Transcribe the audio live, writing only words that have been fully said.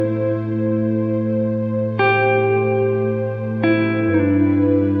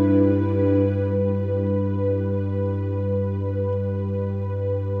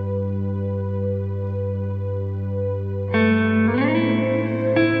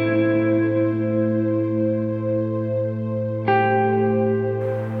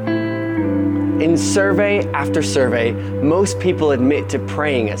In survey after survey, most people admit to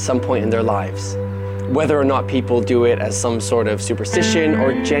praying at some point in their lives. Whether or not people do it as some sort of superstition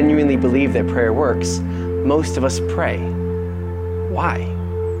or genuinely believe that prayer works, most of us pray. Why?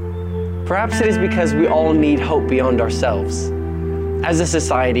 Perhaps it is because we all need hope beyond ourselves. As a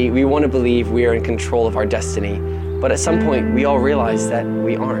society, we want to believe we are in control of our destiny, but at some point we all realize that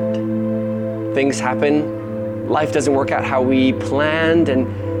we aren't. Things happen, life doesn't work out how we planned,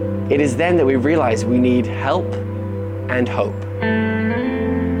 and it is then that we realize we need help and hope.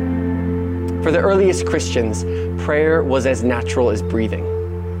 For the earliest Christians, prayer was as natural as breathing.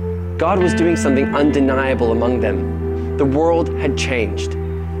 God was doing something undeniable among them. The world had changed,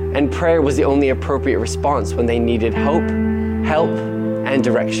 and prayer was the only appropriate response when they needed hope, help, and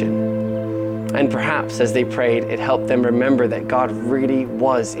direction. And perhaps as they prayed, it helped them remember that God really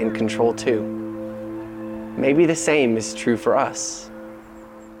was in control too. Maybe the same is true for us.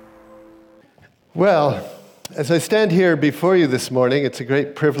 Well, as I stand here before you this morning, it's a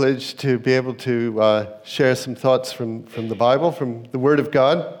great privilege to be able to share some thoughts from the Bible, from the Word of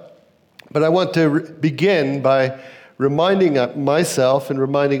God. But I want to begin by reminding myself and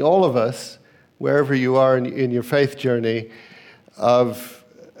reminding all of us, wherever you are in your faith journey, of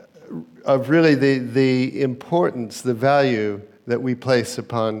really the importance, the value that we place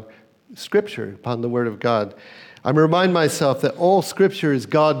upon Scripture, upon the Word of God. I remind myself that all Scripture is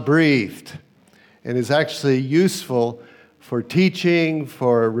God-breathed and is actually useful for teaching,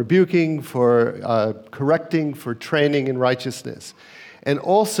 for rebuking, for correcting, for training in righteousness. And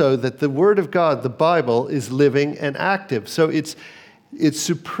also that the Word of God, the Bible, is living and active. So it's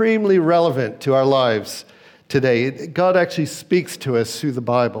supremely relevant to our lives today. God actually speaks to us through the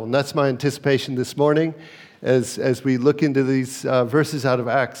Bible. And that's my anticipation this morning as we look into these verses out of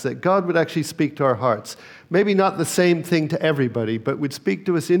Acts, that God would actually speak to our hearts. Maybe not the same thing to everybody, but would speak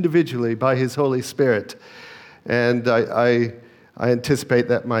to us individually by His Holy Spirit. And I anticipate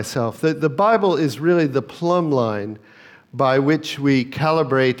that myself. The Bible is really the plumb line by which we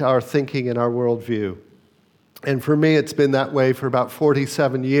calibrate our thinking and our worldview. And for me, it's been that way for about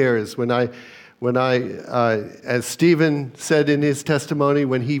 47 years. When I, as Stephen said in his testimony,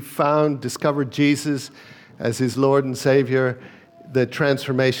 when he discovered Jesus as his Lord and Savior, the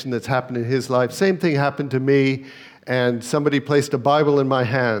transformation that's happened in his life, same thing happened to me, and somebody placed a Bible in my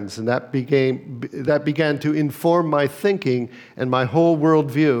hands, and that began to inform my thinking and my whole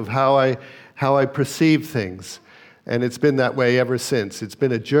worldview of how I perceive things. And it's been that way ever since. It's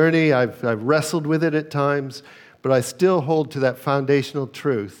been a journey. I've wrestled with it at times, but I still hold to that foundational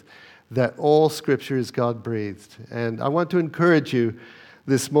truth that all Scripture is God-breathed. And I want to encourage you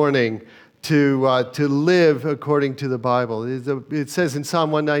this morning to live according to the Bible. It says in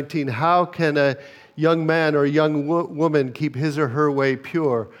Psalm 119, how can a young man or a young woman keep his or her way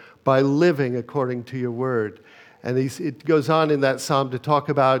pure? By living according to your word. And it goes on in that psalm to talk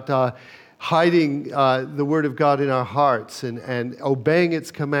about hiding the Word of God in our hearts and obeying its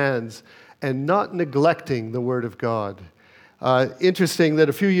commands and not neglecting the Word of God. Interesting that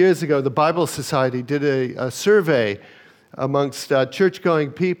a few years ago, the Bible Society did a survey amongst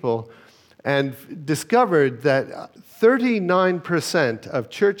church-going people and discovered that 39%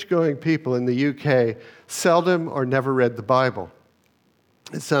 of church-going people in the UK seldom or never read the Bible.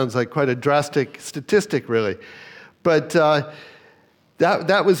 It sounds like quite a drastic statistic, really. But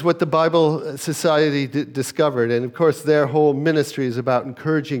that was what the Bible Society discovered. And of course, their whole ministry is about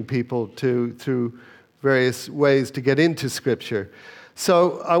encouraging people through various ways to get into Scripture.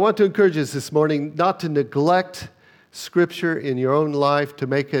 So I want to encourage us this morning not to neglect Scripture in your own life,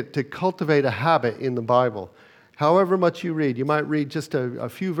 to cultivate a habit in the Bible. However much you read, you might read just a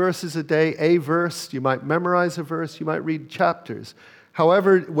few verses a day, a verse, you might memorize a verse, you might read chapters.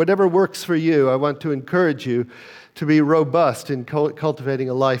 However, whatever works for you, I want to encourage you to be robust in cultivating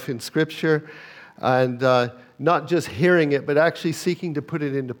a life in Scripture and not just hearing it, but actually seeking to put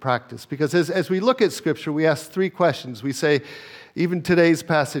it into practice. Because as we look at Scripture, we ask three questions. We say, even today's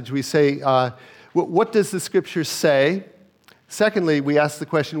passage, we say, what does the Scripture say? Secondly, we ask the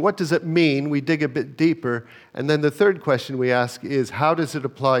question, what does it mean? We dig a bit deeper. And then the third question we ask is, how does it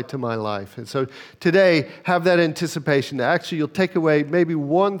apply to my life? And so today, have that anticipation that actually you'll take away maybe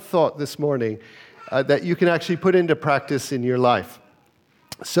one thought this morning that you can actually put into practice in your life.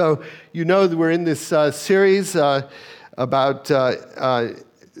 So you know that we're in this series about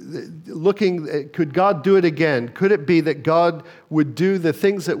looking, could God do it again? Could it be that God would do the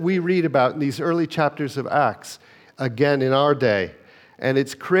things that we read about in these early chapters of Acts again in our day? And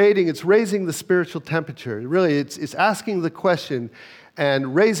it's raising the spiritual temperature. Really, it's asking the question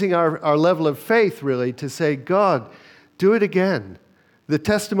and raising our level of faith, really, to say, God, do it again. the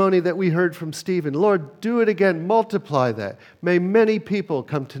testimony that we heard from Stephen. Lord, do it again, multiply that. May many people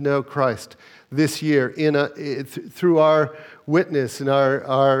come to know Christ this year through our witness and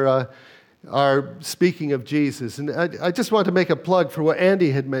our speaking of Jesus. And I just want to make a plug for what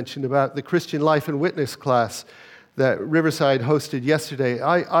Andy had mentioned about the Christian Life and Witness class that Riverside hosted yesterday.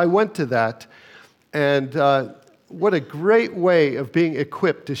 I went to that, and what a great way of being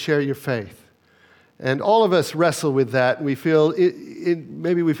equipped to share your faith. And all of us wrestle with that. We feel,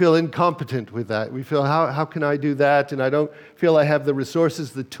 maybe we feel incompetent with that. We feel, how can I do that? And I don't feel I have the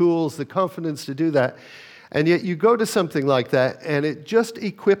resources, the tools, the confidence to do that. And yet you go to something like that, and it just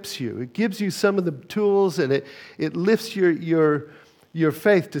equips you. It gives you some of the tools, and it lifts your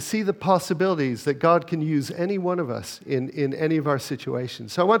faith to see the possibilities that God can use any one of us in any of our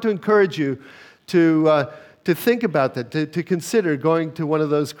situations. So I want to encourage you to think about that, to consider going to one of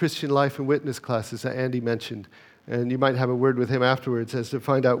those Christian Life and Witness classes that Andy mentioned. And you might have a word with him afterwards as to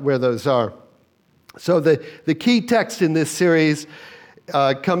find out where those are. So the key text in this series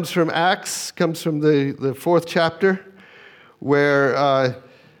comes from Acts, comes from the fourth chapter, where,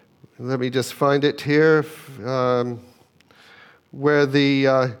 let me just find it here, where the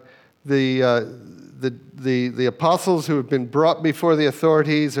apostles who have been brought before the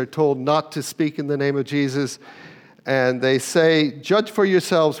authorities are told not to speak in the name of Jesus. And they say, judge for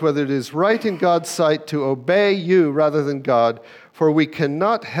yourselves whether it is right in God's sight to obey you rather than God, for we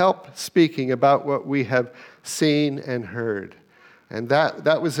cannot help speaking about what we have seen and heard. And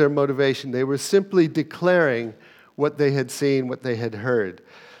that was their motivation. They were simply declaring what they had seen, what they had heard.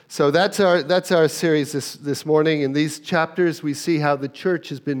 So that's our series this morning. In these chapters, we see how the church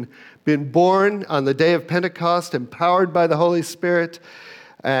has been born on the day of Pentecost, empowered by the Holy Spirit,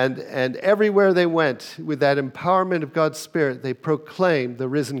 and everywhere they went with that empowerment of God's Spirit, they proclaimed the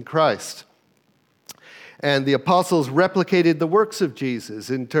risen Christ. And the apostles replicated the works of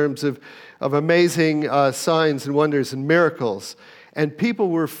Jesus in terms of amazing signs and wonders and miracles. And people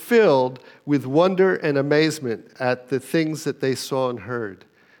were filled with wonder and amazement at the things that they saw and heard.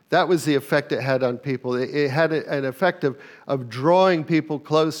 That was the effect it had on people. It had an effect of drawing people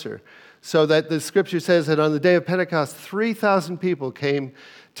closer. So that the scripture says that on the day of Pentecost, 3,000 people came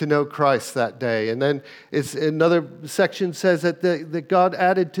to know Christ that day. And then another section says that God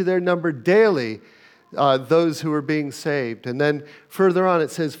added to their number daily those who were being saved. And then further on it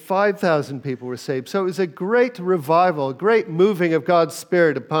says 5,000 people were saved. So it was a great revival, a great moving of God's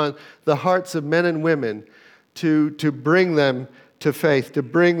Spirit upon the hearts of men and women to bring them to faith, to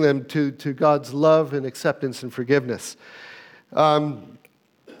bring them to God's love and acceptance and forgiveness.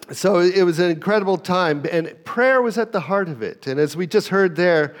 So it was an incredible time, and prayer was at the heart of it. And as we just heard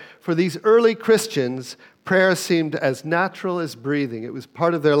there, for these early Christians, prayer seemed as natural as breathing. It was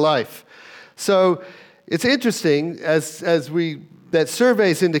part of their life. So it's interesting, that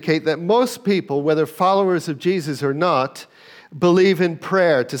surveys indicate that most people, whether followers of Jesus or not, believe in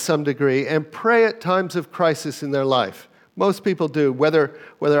prayer to some degree and pray at times of crisis in their life. Most people do, whether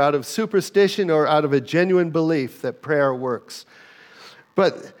out of superstition or out of a genuine belief that prayer works.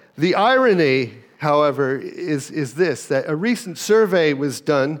 But the irony, however, is this, that a recent survey was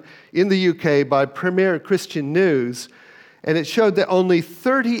done in the UK by Premier Christian News, and it showed that only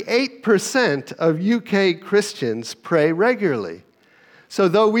 38% of UK Christians pray regularly. So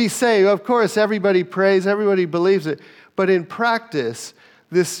though we say, of course, everybody prays, everybody believes it, but in practice,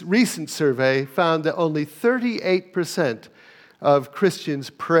 this recent survey found that only 38% of Christians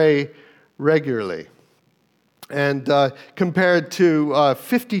pray regularly, and compared to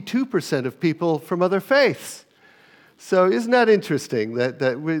 52% of people from other faiths. So isn't that interesting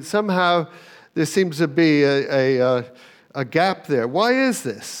that somehow there seems to be a gap there? Why is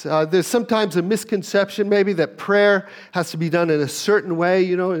this? There's sometimes a misconception maybe that prayer has to be done in a certain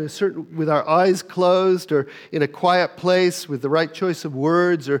way, with our eyes closed or in a quiet place with the right choice of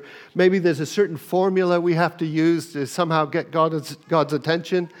words, or maybe there's a certain formula we have to use to somehow get God's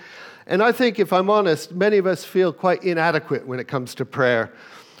attention. And I think, if I'm honest, many of us feel quite inadequate when it comes to prayer.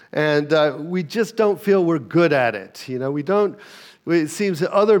 And we just don't feel we're good at it. It seems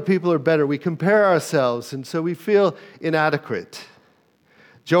that other people are better. We compare ourselves, and so we feel inadequate.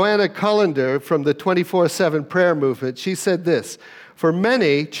 Joanna Collender from the 24/7 prayer movement, she said this: for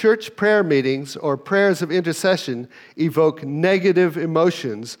many, church prayer meetings or prayers of intercession evoke negative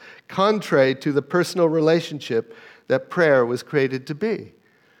emotions contrary to the personal relationship that prayer was created to be.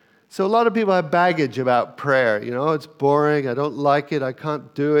 So a lot of people have baggage about prayer. It's boring, I don't like it, I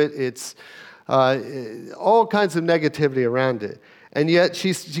can't do it. It's all kinds of negativity around it. And yet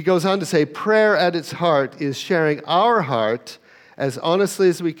she goes on to say, prayer at its heart is sharing our heart as honestly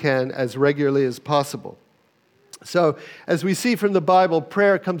as we can, as regularly as possible. So, as we see from the Bible,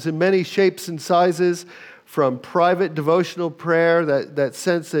 prayer comes in many shapes and sizes, from private devotional prayer, that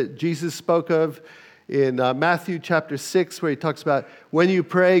sense that Jesus spoke of in Matthew chapter 6, where he talks about when you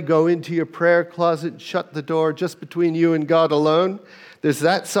pray, go into your prayer closet and shut the door just between you and God alone. There's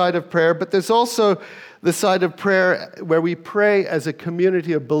that side of prayer, but there's also the side of prayer where we pray as a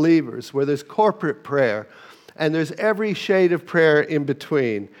community of believers, where there's corporate prayer, and there's every shade of prayer in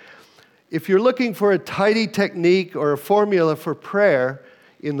between. If you're looking for a tidy technique or a formula for prayer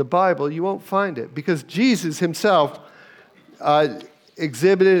in the Bible, you won't find it, because Jesus himself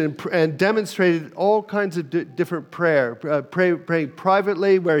exhibited and demonstrated all kinds of different prayer. Praying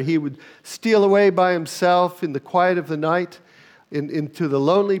privately, where he would steal away by himself in the quiet of the night into the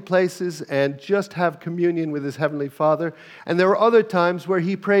lonely places and just have communion with his heavenly Father. And there were other times where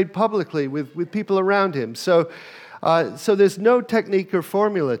he prayed publicly with people around him. So there's no technique or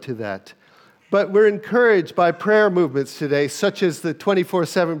formula to that. But we're encouraged by prayer movements today, such as the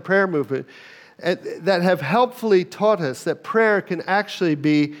 24/7 prayer movement, that have helpfully taught us that prayer can actually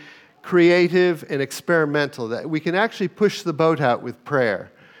be creative and experimental, that we can actually push the boat out with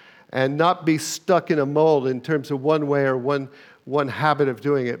prayer and not be stuck in a mold in terms of one way or one habit of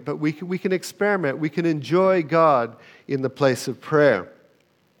doing it. But we can experiment. We can enjoy God in the place of prayer.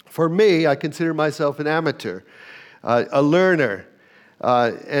 For me, I consider myself an amateur, a learner,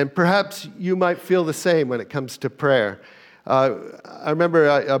 and perhaps you might feel the same when it comes to prayer. I remember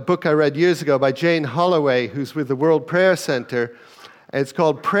a book I read years ago by Jane Holloway, who's with the World Prayer Center, and it's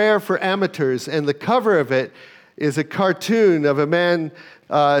called Prayer for Amateurs, and the cover of it is a cartoon of a man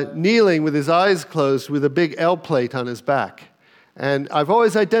kneeling with his eyes closed with a big L plate on his back. And I've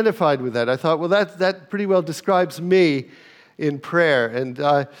always identified with that. I thought, well, that pretty well describes me in prayer.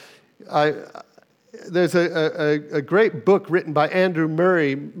 And there's a great book written by Andrew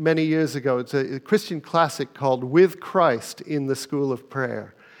Murray many years ago. It's a Christian classic called With Christ in the School of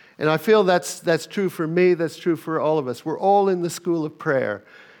Prayer. And I feel that's true for me, that's true for all of us. We're all in the school of prayer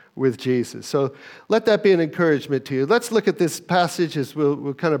with Jesus. So let that be an encouragement to you. Let's look at this passage as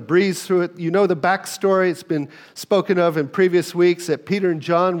we'll kind of breeze through it. You know the backstory. It's been spoken of in previous weeks that Peter and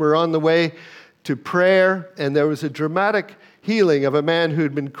John were on the way to prayer, and there was a dramatic healing of a man who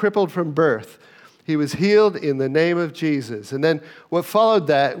had been crippled from birth. He was healed in the name of Jesus. And then what followed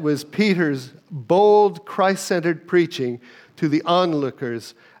that was Peter's bold, Christ-centered preaching to the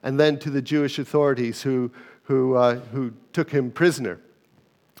onlookers and then to the Jewish authorities who took him prisoner.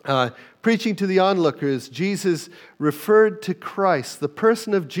 Preaching to the onlookers, Jesus referred to Christ, the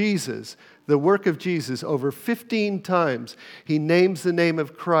person of Jesus, the work of Jesus, over 15 times. He names the name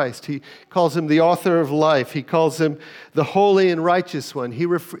of Christ. He calls him the author of life. He calls him the holy and righteous one.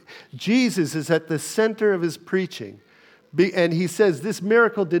 Jesus is at the center of his preaching. And he says, this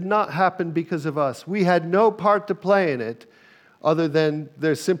miracle did not happen because of us. We had no part to play in it other than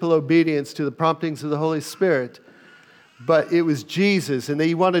their simple obedience to the promptings of the Holy Spirit. But it was Jesus, and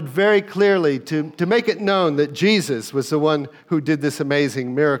he wanted very clearly to make it known that Jesus was the one who did this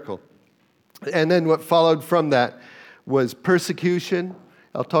amazing miracle. And then what followed from that was persecution.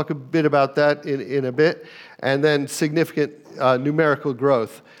 I'll talk a bit about that in a bit. And then significant numerical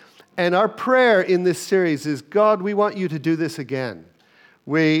growth. And our prayer in this series is, God, we want you to do this again.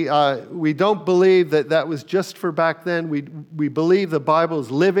 We don't believe that was just for back then. We believe the Bible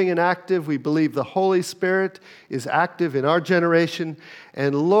is living and active. We believe the Holy Spirit is active in our generation.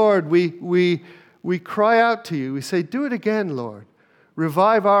 And Lord, we cry out to you. We say, do it again, Lord.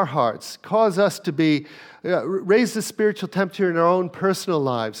 Revive our hearts. Cause us to be, raise the spiritual temperature in our own personal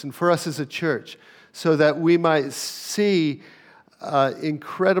lives and for us as a church so that we might see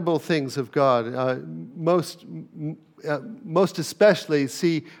incredible things of God. Most especially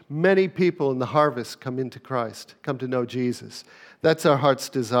see many people in the harvest come into Christ, come to know Jesus. That's our heart's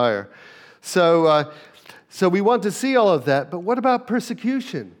desire. So we want to see all of that, but what about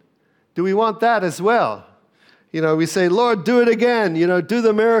persecution? Do we want that as well? We say, Lord, do it again. Do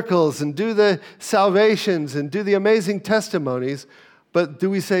the miracles and do the salvations and do the amazing testimonies. But do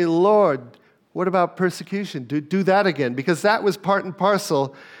we say, Lord, what about persecution? Do that again, because that was part and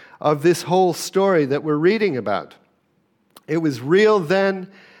parcel of this whole story that we're reading about. It was real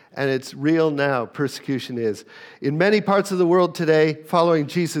then, and it's real now, persecution is. In many parts of the world today, following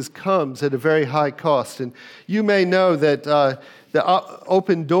Jesus comes at a very high cost. And you may know that the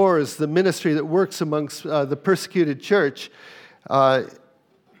Open Doors, the ministry that works amongst the persecuted church,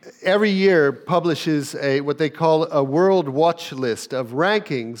 every year publishes what they call a world watch list of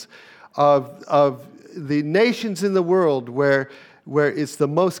rankings of the nations in the world where it's the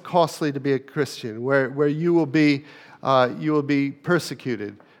most costly to be a Christian, where you will be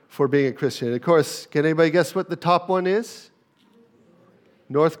persecuted for being a Christian. And of course, can anybody guess what the top one is?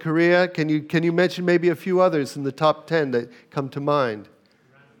 North Korea. Can you mention maybe a few others in the top 10 that come to mind?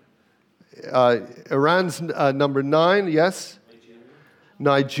 Iran's number 9, yes?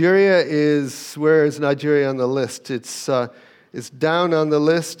 Nigeria is, where is Nigeria on the list? It's down on the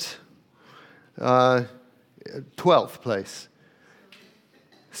list, 12th place.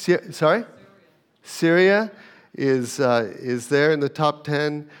 Sorry? Syria is there in the top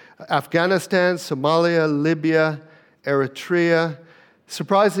 10. Afghanistan, Somalia, Libya, Eritrea.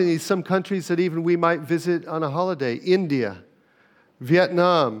 Surprisingly, some countries that even we might visit on a holiday. India,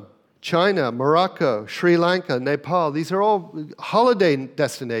 Vietnam, China, Morocco, Sri Lanka, Nepal. These are all holiday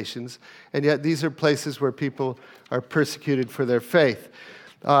destinations, and yet these are places where people are persecuted for their faith.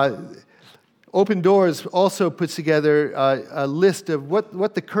 Open Doors also puts together a list of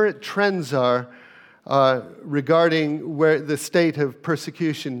what the current trends are regarding where the state of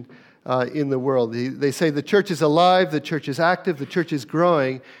persecution in the world. They say the church is alive, the church is active, the church is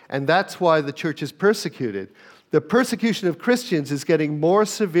growing, and that's why the church is persecuted. The persecution of Christians is getting more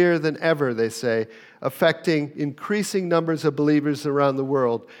severe than ever, they say, affecting increasing numbers of believers around the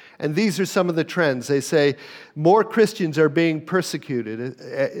world. And these are some of the trends. They say more Christians are being persecuted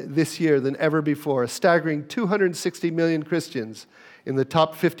this year than ever before. A staggering 260 million Christians in the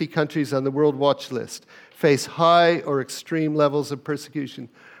top 50 countries on the World Watch List face high or extreme levels of persecution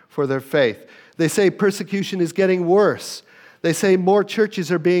for their faith. They say persecution is getting worse. They say more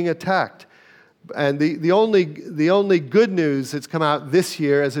churches are being attacked. And the only good news that's come out this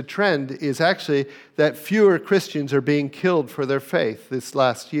year as a trend is actually that fewer Christians are being killed for their faith this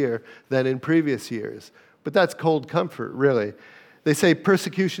last year than in previous years. But that's cold comfort, really. They say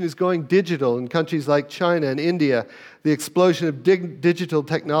persecution is going digital in countries like China and India. The explosion of digital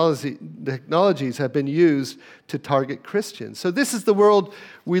technologies have been used to target Christians. So this is the world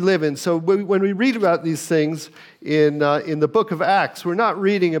we live in. So when we read about these things in the book of Acts, we're not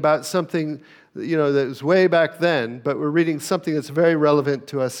reading about something that was way back then, but we're reading something that's very relevant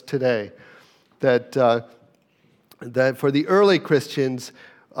to us today. That for the early Christians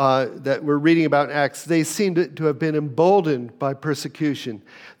that we're reading about in Acts, they seem to have been emboldened by persecution.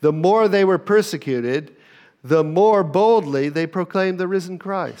 The more they were persecuted, the more boldly they proclaimed the risen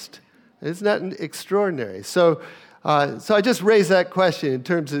Christ. Isn't that extraordinary? So I just raise that question in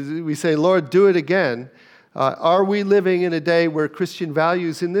terms of, we say, Lord, do it again. Are we living in a day where Christian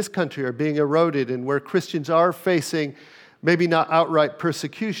values in this country are being eroded and where Christians are facing maybe not outright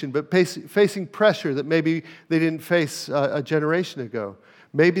persecution, but facing pressure that maybe they didn't face a generation ago?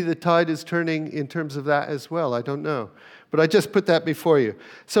 Maybe the tide is turning in terms of that as well. I don't know. But I just put that before you.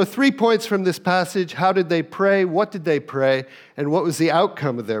 So 3 points from this passage. How did they pray? What did they pray? And what was the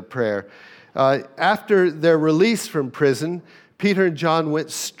outcome of their prayer? After their release from prison, Peter and John it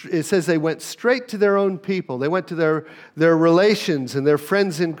says they went straight to their own people. They went to their relations and their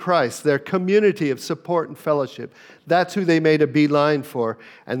friends in Christ, their community of support and fellowship. That's who they made a beeline for.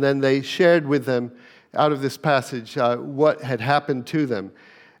 And then they shared with them, out of this passage, what had happened to them.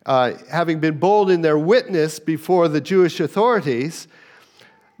 Having been bold in their witness before the Jewish authorities,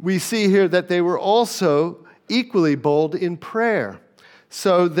 we see here that they were also equally bold in prayer.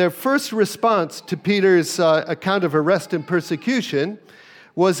 So their first response to Peter's account of arrest and persecution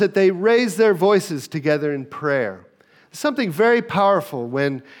was that they raised their voices together in prayer. Something very powerful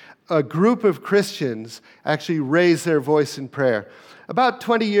when a group of Christians actually raise their voice in prayer. About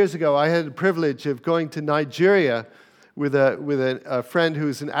 20 years ago, I had the privilege of going to Nigeria with a friend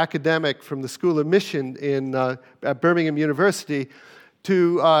who's an academic from the School of Mission at Birmingham University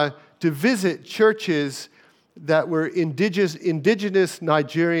to visit churches that were indigenous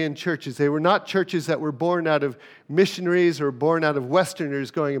Nigerian churches. They were not churches that were born out of missionaries or born out of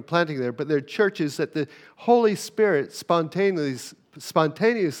Westerners going and planting there, but they're churches that the Holy Spirit spontaneously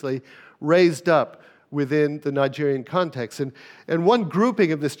raised up within the Nigerian context. And one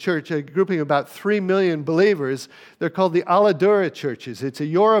grouping of this church, a grouping of about 3 million believers, they're called the Aladura churches. It's a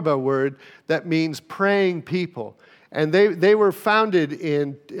Yoruba word that means praying people. And they were founded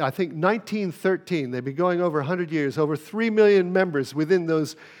in, I think, 1913. They've been going over 100 years, over 3 million members within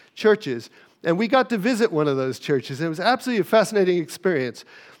those churches. And we got to visit one of those churches. It was absolutely a fascinating experience.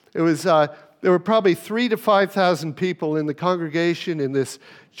 It was there were probably 3,000 to 5,000 people in the congregation in this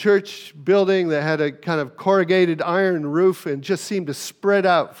church building that had a kind of corrugated iron roof and just seemed to spread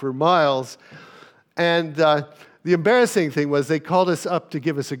out for miles. And the embarrassing thing was they called us up to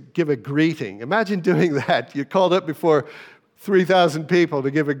give a greeting. Imagine doing that. You're called up before 3,000 people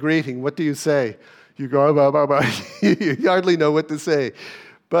to give a greeting. What do you say? You go, blah, blah, blah. You hardly know what to say.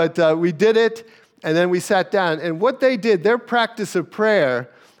 But we did it, and then we sat down. And what they did, their practice of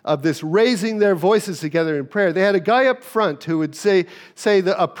prayer of this raising their voices together in prayer. They had a guy up front who would say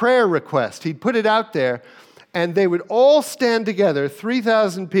a prayer request. He'd put it out there, and they would all stand together,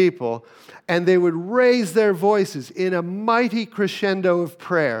 3,000 people, and they would raise their voices in a mighty crescendo of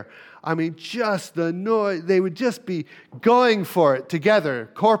prayer. I mean, just the noise. They would just be going for it together,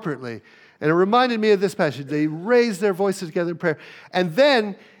 corporately. And it reminded me of this passage. They raised their voices together in prayer. And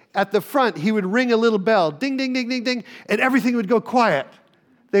then at the front, he would ring a little bell, ding, ding, ding, ding, ding, and everything would go quiet.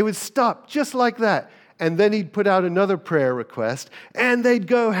 They would stop just like that. And then he'd put out another prayer request, and they'd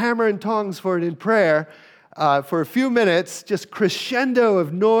go hammer and tongs for it in prayer for a few minutes, just crescendo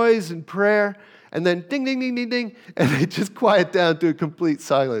of noise and prayer, and then ding, ding, ding, ding, ding, and they'd just quiet down to a complete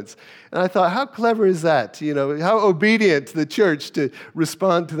silence. And I thought, how clever is that? You know, how obedient to the church to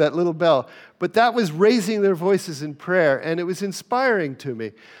respond to that little bell. But that was raising their voices in prayer, and it was inspiring to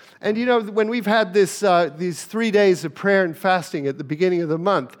me. And you know, when we've had these 3 days of prayer and fasting at the beginning of the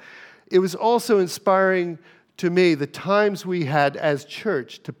month, it was also inspiring to me the times we had as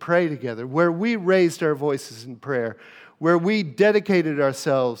church to pray together, where we raised our voices in prayer, where we dedicated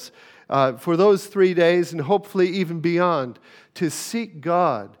ourselves for those 3 days and hopefully even beyond to seek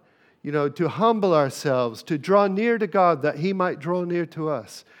God, you know, to humble ourselves, to draw near to God that He might draw near to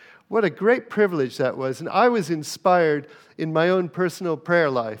us. What a great privilege that was. And I was inspired in my own personal prayer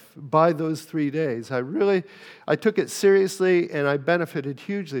life by those 3 days. I took it seriously, and I benefited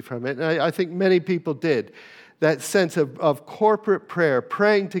hugely from it. And I think many people did. That sense of corporate prayer,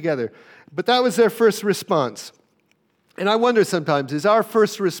 praying together. But that was their first response. And I wonder sometimes, is our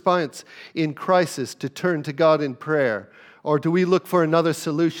first response in crisis to turn to God in prayer? Or do we look for another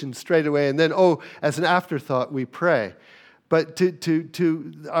solution straight away and then, as an afterthought, we pray? But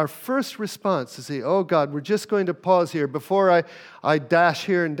to our first response to say, oh God, we're just going to pause here before I dash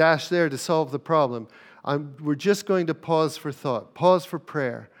here and dash there to solve the problem. We're just going to pause for thought, pause for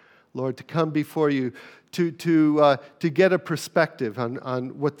prayer, Lord, to come before you, to get a perspective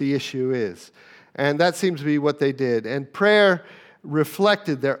on what the issue is. And that seems to be what they did. And prayer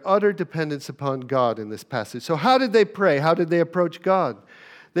reflected their utter dependence upon God in this passage. So how did they pray? How did they approach God?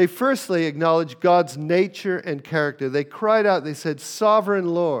 They firstly acknowledged God's nature and character. They cried out, they said, Sovereign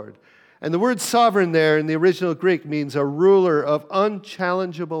Lord. And the word sovereign there in the original Greek means a ruler of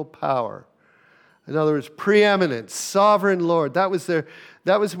unchallengeable power. In other words, preeminent, sovereign Lord. That was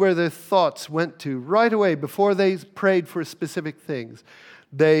where their thoughts went to right away before they prayed for specific things.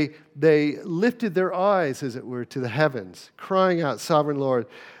 They lifted their eyes, as it were, to the heavens, crying out, Sovereign Lord.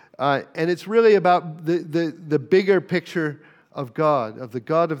 And it's really about the bigger picture of God, of the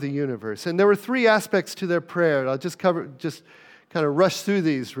God of the universe. And there were 3 aspects to their prayer. I'll just kind of rush through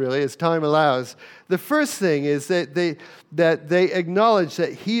these, really, as time allows. The first thing is that they acknowledge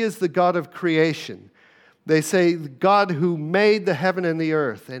that He is the God of creation. They say, God who made the heaven and the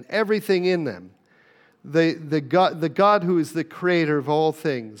earth and everything in them. The God who is the creator of all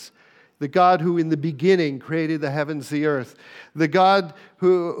things. The God who in the beginning created the heavens, the earth. The God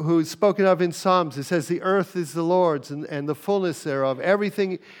who's spoken of in Psalms. It says the earth is the Lord's and the fullness thereof.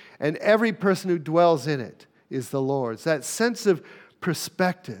 Everything and every person who dwells in it is the Lord's. That sense of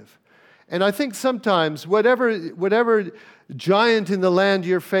perspective. And I think sometimes whatever giant in the land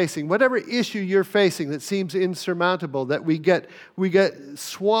you're facing, whatever issue you're facing that seems insurmountable, that we get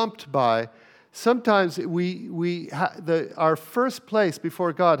swamped by, sometimes our first place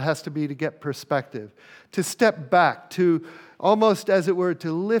before God has to be to get perspective, to step back, to almost, as it were,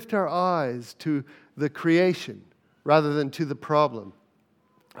 to lift our eyes to the creation rather than to the problem.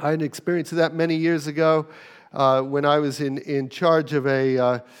 I had an experience of that many years ago when I was in charge of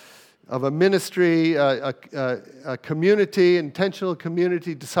a ministry, a community, intentional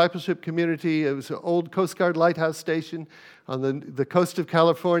community, discipleship community. It was an old Coast Guard lighthouse station on the coast of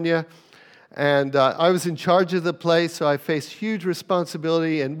California. And I was in charge of the place, so I faced huge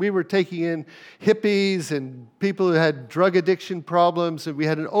responsibility. And we were taking in hippies and people who had drug addiction problems. And we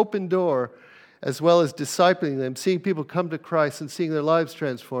had an open door, as well as discipling them, seeing people come to Christ and seeing their lives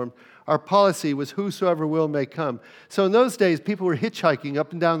transformed. Our policy was whosoever will may come. So in those days, people were hitchhiking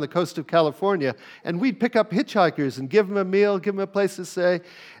up and down the coast of California, and we'd pick up hitchhikers and give them a meal, give them a place to stay,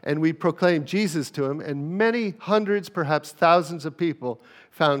 and we'd proclaim Jesus to them, and many hundreds, perhaps thousands of people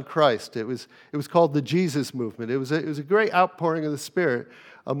found Christ. It was called the Jesus movement. It was a great outpouring of the Spirit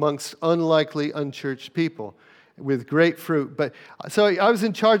amongst unlikely, unchurched people, with great fruit. But so I was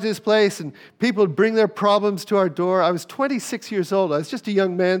in charge of this place, and people would bring their problems to our door. I was 26 years old. I was just a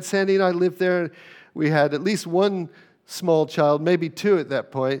young man. Sandy and I lived there. We had at least one small child, maybe 2 at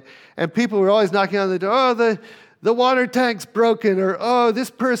that point. And people were always knocking on the door. the water tank's broken, or, oh, this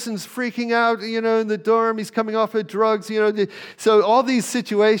person's freaking out, in the dorm, he's coming off of drugs, So all these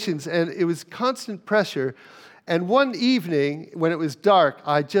situations, and it was constant pressure. And one evening, when it was dark,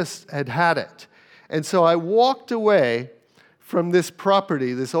 I just had it. And so I walked away from this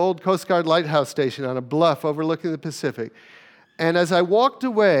property, this old Coast Guard lighthouse station on a bluff overlooking the Pacific. And as I walked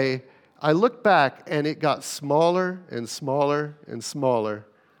away, I looked back, and it got smaller and smaller and smaller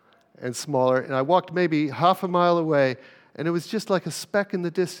and smaller. And I walked maybe half a mile away, and it was just like a speck in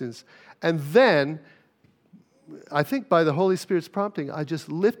the distance. And then, I think by the Holy Spirit's prompting, I just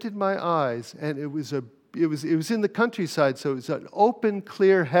lifted my eyes, and it was in the countryside, so it was an open,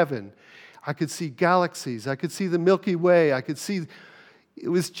 clear heaven. I could see galaxies. I could see the Milky Way. I could see, it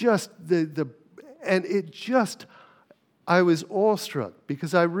was just I was awestruck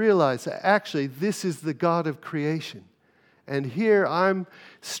because I realized that actually this is the God of creation. And here I'm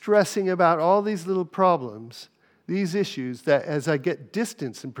stressing about all these little problems, these issues that as I get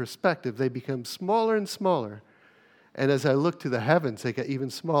distance and perspective, they become smaller and smaller. And as I look to the heavens, they get even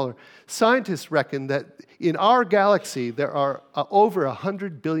smaller. Scientists reckon that in our galaxy, there are over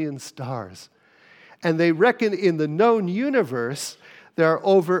 100 billion stars. And they reckon in the known universe, there are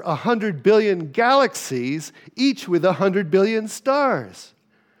over 100 billion galaxies, each with 100 billion stars.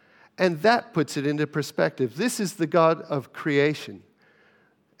 And that puts it into perspective. This is the God of creation.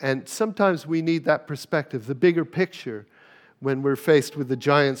 And sometimes we need that perspective, the bigger picture, when we're faced with the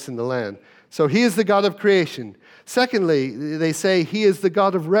giants in the land. So he is the God of creation. Secondly, they say he is the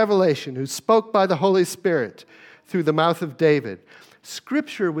God of revelation, who spoke by the Holy Spirit through the mouth of David.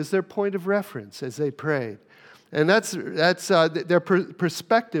 Scripture was their point of reference as they prayed. And that's their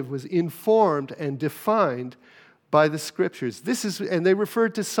perspective was informed and defined by the Scriptures. And they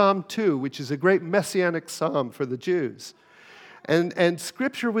referred to Psalm 2, which is a great messianic psalm for the Jews. And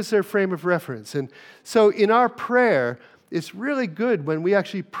Scripture was their frame of reference. And so in our prayer, it's really good when we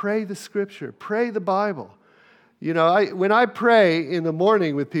actually pray the Scripture, pray the Bible. When I pray in the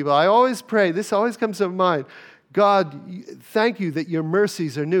morning with people, I always pray, this always comes to mind, God, thank you that your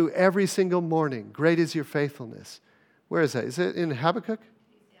mercies are new every single morning. Great is your faithfulness. Where is that? Is it in Habakkuk?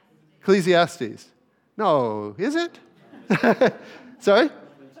 Ecclesiastes. No, is it? Sorry?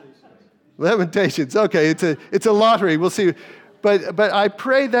 Lamentations. Okay, it's a lottery. We'll see. But I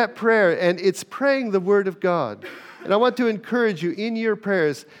pray that prayer, and it's praying the Word of God. And I want to encourage you in your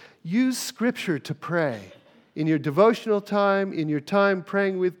prayers, use Scripture to pray. In your devotional time, in your time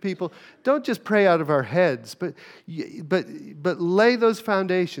praying with people, don't just pray out of our heads, but lay those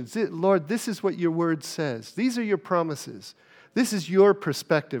foundations. Lord, this is what your word says. These are your promises. This is your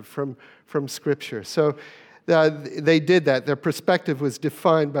perspective from Scripture. So they did that. Their perspective was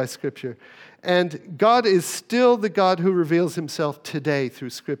defined by Scripture. And God is still the God who reveals himself today through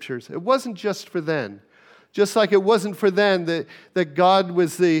Scriptures. It wasn't just for then. Just like it wasn't for then that God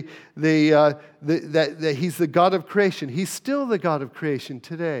was that he's the God of creation. He's still the God of creation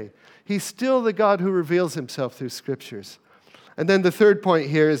today. He's still the God who reveals himself through Scriptures. And then the third point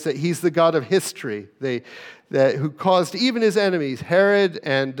here is that he's the God of history, who caused even his enemies, Herod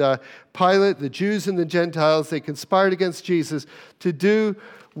and Pilate, the Jews and the Gentiles, they conspired against Jesus to do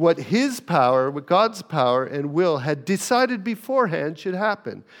what his power, what God's power and will had decided beforehand should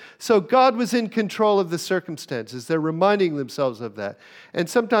happen. So God was in control of the circumstances. They're reminding themselves of that. And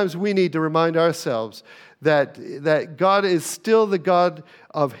sometimes we need to remind ourselves that God is still the God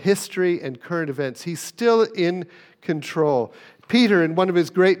of history and current events. He's still in control. Peter, in one of his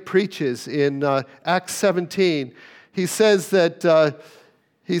great preaches in Acts 17, he says that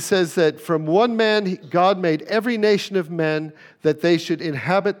from one man, God made every nation of men that they should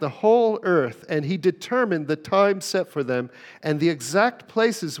inhabit the whole earth, and he determined the time set for them and the exact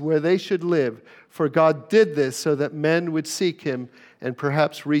places where they should live. For God did this so that men would seek him and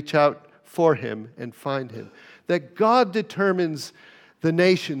perhaps reach out for him and find him. That God determines the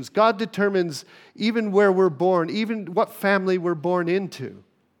nations. God determines even where we're born, even what family we're born into.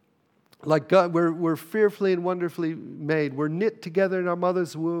 Like God, we're fearfully and wonderfully made. We're knit together in our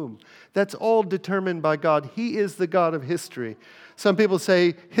mother's womb. That's all determined by God. He is the God of history. Some people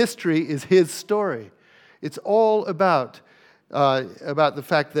say history is his story. It's all about the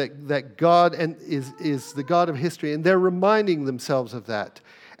fact that God is the God of history, and they're reminding themselves of that.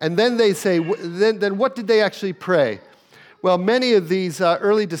 And then they say, then what did they actually pray? Well, many of these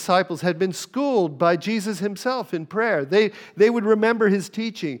early disciples had been schooled by Jesus himself in prayer. They would remember his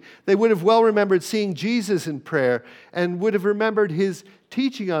teaching. They would have well remembered seeing Jesus in prayer and would have remembered his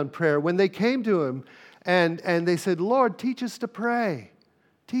teaching on prayer when they came to him and they said, Lord, teach us to pray.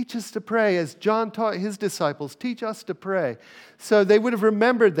 Teach us to pray as John taught his disciples. Teach us to pray. So they would have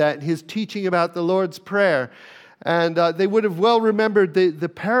remembered that in his teaching about the Lord's Prayer. And they would have well remembered the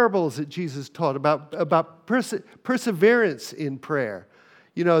parables that Jesus taught about perseverance in prayer.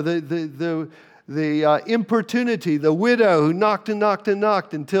 You know, the importunity, the widow who knocked and knocked and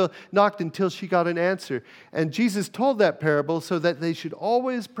knocked until she got an answer. And Jesus told that parable so that they should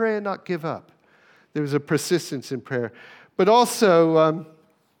always pray and not give up. There was a persistence in prayer. But also,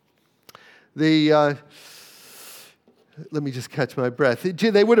 let me just catch my breath.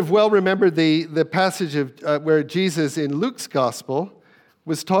 They would have well remembered the passage of where Jesus in Luke's gospel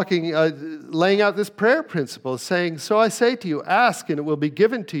was talking, laying out this prayer principle, saying, "So I say to you, ask and it will be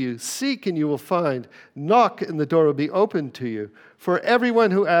given to you. Seek and you will find. Knock and the door will be opened to you. For everyone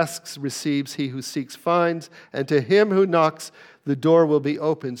who asks receives, he who seeks finds, and to him who knocks the door will be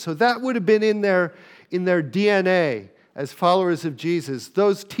opened." So that would have been in their DNA as followers of Jesus,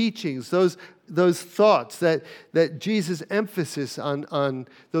 those teachings, those thoughts, that Jesus' emphasis on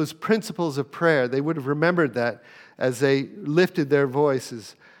those principles of prayer. They would have remembered that as they lifted their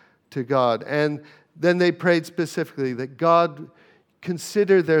voices to God. And then they prayed specifically that God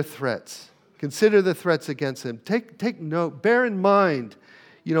consider their threats. Consider the threats against them. Take note, bear in mind,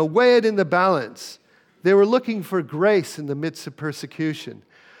 weigh it in the balance. They were looking for grace in the midst of persecution.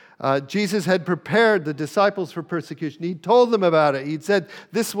 Jesus had prepared the disciples for persecution. He told them about it. He'd said,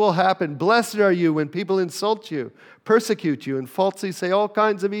 "This will happen. Blessed are you when people insult you, persecute you, and falsely say all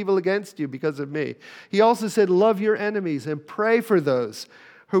kinds of evil against you because of me." He also said, "Love your enemies and pray for those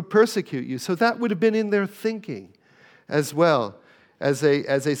who persecute you." So that would have been in their thinking as well, as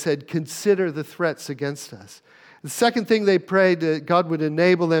they said, "Consider the threats against us." The second thing they prayed, that God would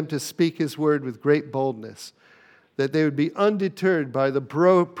enable them to speak his word with great boldness, that they would be undeterred by the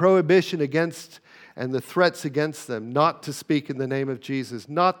prohibition against and the threats against them, not to speak in the name of Jesus,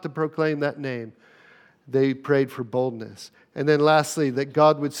 not to proclaim that name. They prayed for boldness. And then lastly, that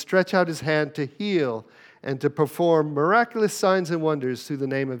God would stretch out his hand to heal and to perform miraculous signs and wonders through the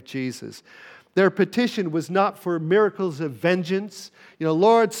name of Jesus. Their petition was not for miracles of vengeance,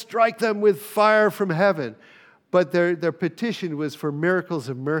 Lord, strike them with fire from heaven, but their petition was for miracles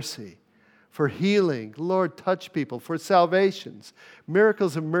of mercy, for healing. Lord, touch people, for salvations,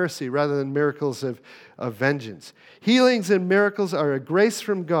 miracles of mercy rather than miracles of vengeance. Healings and miracles are a grace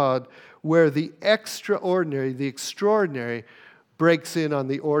from God where the extraordinary, the extraordinary, breaks in on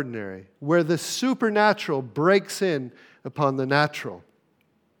the ordinary, where the supernatural breaks in upon the natural.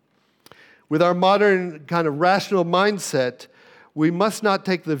 With our modern kind of rational mindset, we must not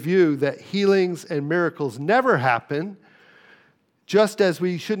take the view that healings and miracles never happen, just as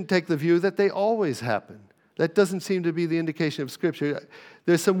we shouldn't take the view that they always happen. That doesn't seem to be the indication of Scripture.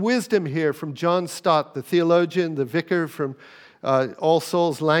 There's some wisdom here from John Stott, the theologian, the vicar from All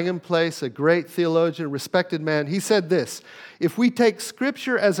Souls Langham Place, a great theologian, respected man. He said this: "If we take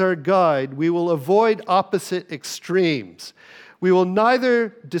Scripture as our guide, we will avoid opposite extremes. We will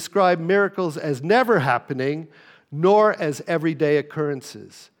neither describe miracles as never happening, nor as everyday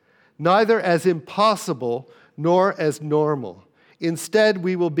occurrences, neither as impossible, nor as normal. Instead,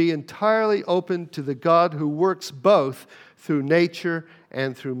 we will be entirely open to the God who works both through nature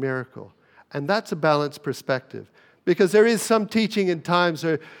and through miracle." And that's a balanced perspective, because there is some teaching in times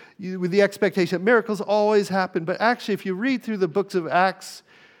with the expectation that miracles always happen. But actually, if you read through the books of Acts,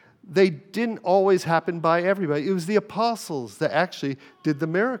 they didn't always happen by everybody. It was the apostles that actually did the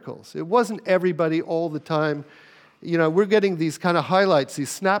miracles. It wasn't everybody all the time. We're getting these kind of highlights, these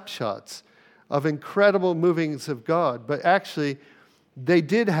snapshots of incredible movings of God. But actually, they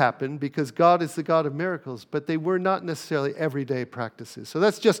did happen because God is the God of miracles, but they were not necessarily everyday practices. So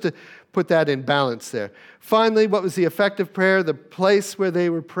that's just to put that in balance there. Finally, what was the effect of prayer? The place where they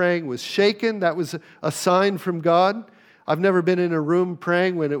were praying was shaken. That was a sign from God. I've never been in a room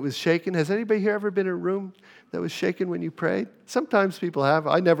praying when it was shaken. Has anybody here ever been in a room that was shaken when you prayed? Sometimes people have.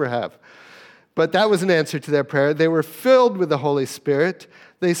 I never have. But that was an answer to their prayer. They were filled with the Holy Spirit.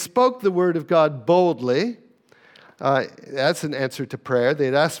 They spoke the word of God boldly. That's an answer to prayer.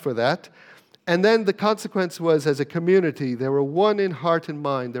 They'd asked for that. And then the consequence was, as a community, they were one in heart and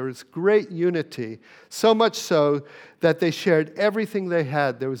mind. There was great unity, so much so that they shared everything they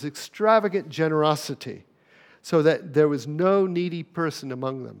had. There was extravagant generosity, so that there was no needy person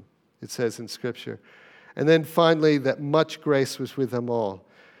among them, it says in Scripture. And then finally, that much grace was with them all.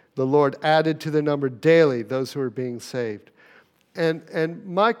 The Lord added to their number daily those who were being saved. And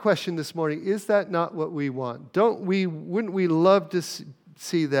my question this morning, is that not what we want? Wouldn't we love to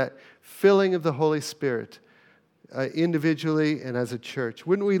see that filling of the Holy Spirit individually and as a church?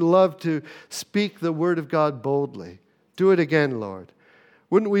 Wouldn't we love to speak the word of God boldly? Do it again, Lord.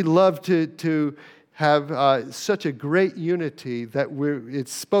 Wouldn't we love to have such a great unity that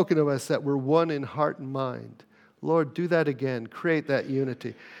it's spoken of us that we're one in heart and mind? Lord, do that again. Create that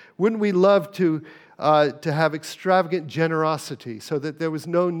unity. Wouldn't we love to have extravagant generosity so that there was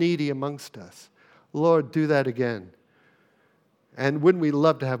no needy amongst us? Lord, do that again. And wouldn't we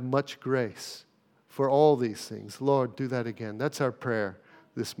love to have much grace for all these things? Lord, do that again. That's our prayer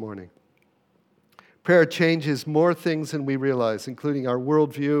this morning. Prayer changes more things than we realize, including our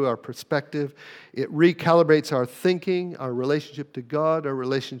worldview, our perspective. It recalibrates our thinking, our relationship to God, our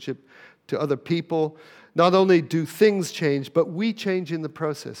relationship to other people. Not only do things change, but we change in the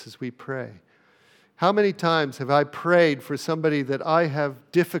process as we pray. How many times have I prayed for somebody that I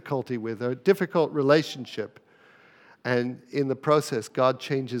have difficulty with, a difficult relationship, and in the process, God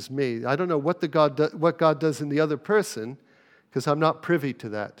changes me? I don't know what God does in the other person, because I'm not privy to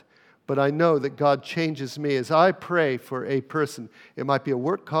that. But I know that God changes me as I pray for a person. It might be a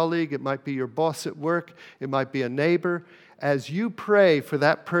work colleague. It might be your boss at work. It might be a neighbor. As you pray for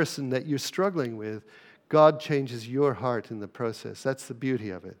that person that you're struggling with, God changes your heart in the process. That's the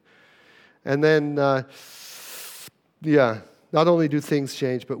beauty of it. And then, not only do things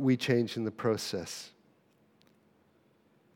change, but we change in the process.